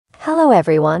Hello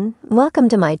everyone, welcome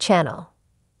to my channel.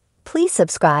 Please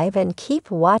subscribe and keep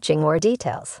watching more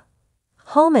details.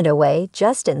 Home and Away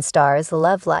Justin stars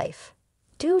love life.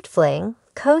 Dude fling,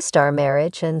 co-star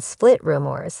marriage and split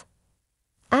rumors.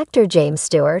 Actor James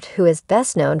Stewart, who is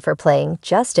best known for playing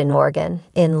Justin Morgan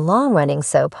in long-running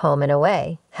soap Home and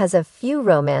Away, has a few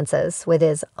romances with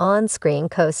his on-screen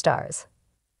co-stars.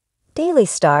 Daily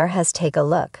Star has taken a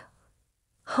look.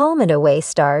 Home and Away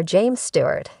star James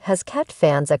Stewart has kept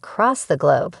fans across the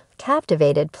globe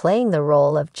captivated playing the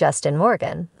role of Justin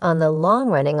Morgan on the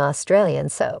long-running Australian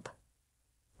soap.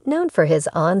 Known for his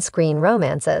on-screen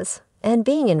romances and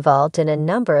being involved in a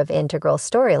number of integral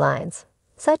storylines,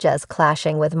 such as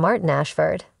clashing with Martin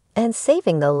Ashford and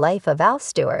saving the life of Alf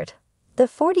Stewart, the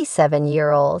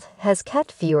 47-year-old has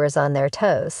kept viewers on their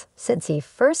toes since he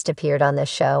first appeared on the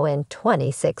show in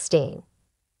 2016.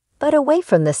 But away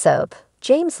from the soap,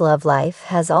 James' love life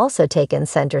has also taken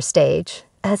center stage,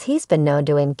 as he's been known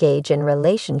to engage in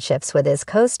relationships with his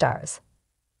co-stars.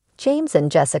 James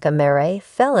and Jessica Murray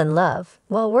fell in love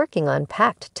while working on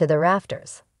Packed to the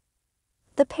Rafters.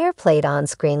 The pair played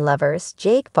on-screen lovers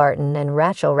Jake Barton and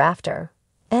Rachel Rafter,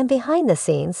 and behind the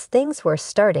scenes things were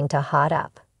starting to hot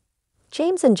up.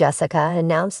 James and Jessica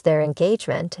announced their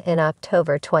engagement in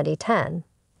October 2010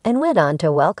 and went on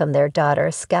to welcome their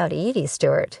daughter Scout Edie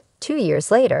Stewart 2 years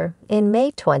later, in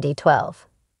May 2012.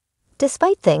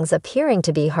 Despite things appearing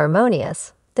to be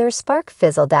harmonious, their spark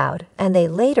fizzled out and they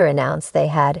later announced they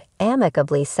had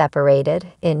amicably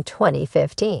separated in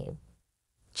 2015.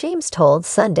 James told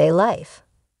Sunday Life,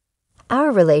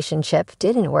 "Our relationship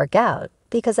didn't work out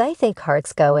because I think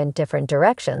hearts go in different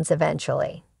directions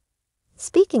eventually."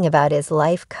 Speaking about his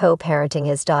life co-parenting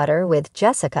his daughter with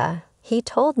Jessica, he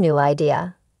told New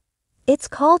Idea, "It's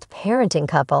called parenting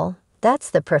couple.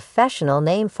 That's the professional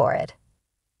name for it.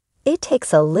 It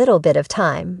takes a little bit of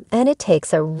time, and it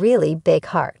takes a really big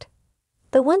heart.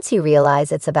 But once you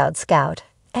realize it's about Scout,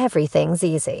 everything's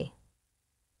easy."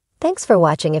 Thanks for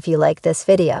watching if you like this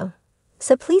video.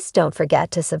 So please don't forget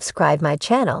to subscribe my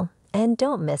channel and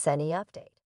don't miss any updates.